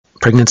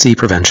Pregnancy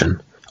prevention.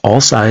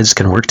 All sides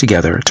can work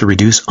together to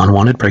reduce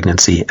unwanted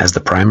pregnancy as the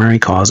primary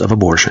cause of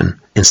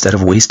abortion, instead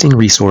of wasting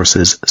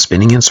resources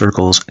spinning in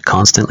circles,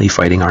 constantly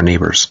fighting our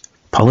neighbors.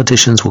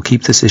 Politicians will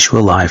keep this issue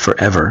alive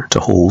forever to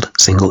hold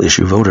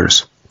single-issue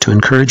voters. To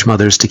encourage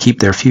mothers to keep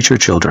their future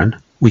children,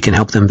 we can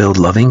help them build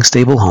loving,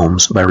 stable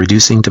homes by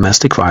reducing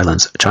domestic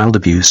violence, child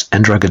abuse,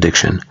 and drug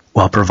addiction,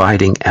 while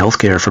providing health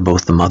care for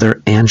both the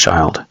mother and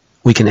child.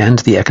 We can end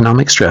the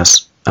economic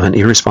stress of an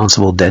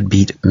irresponsible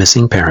deadbeat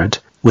missing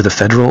parent with a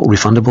federal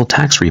refundable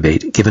tax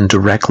rebate given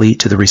directly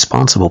to the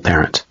responsible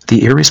parent.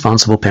 The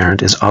irresponsible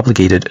parent is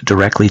obligated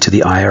directly to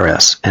the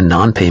IRS, and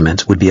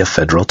non-payment would be a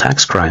federal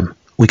tax crime.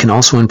 We can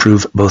also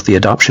improve both the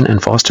adoption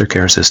and foster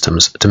care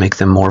systems to make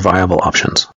them more viable options.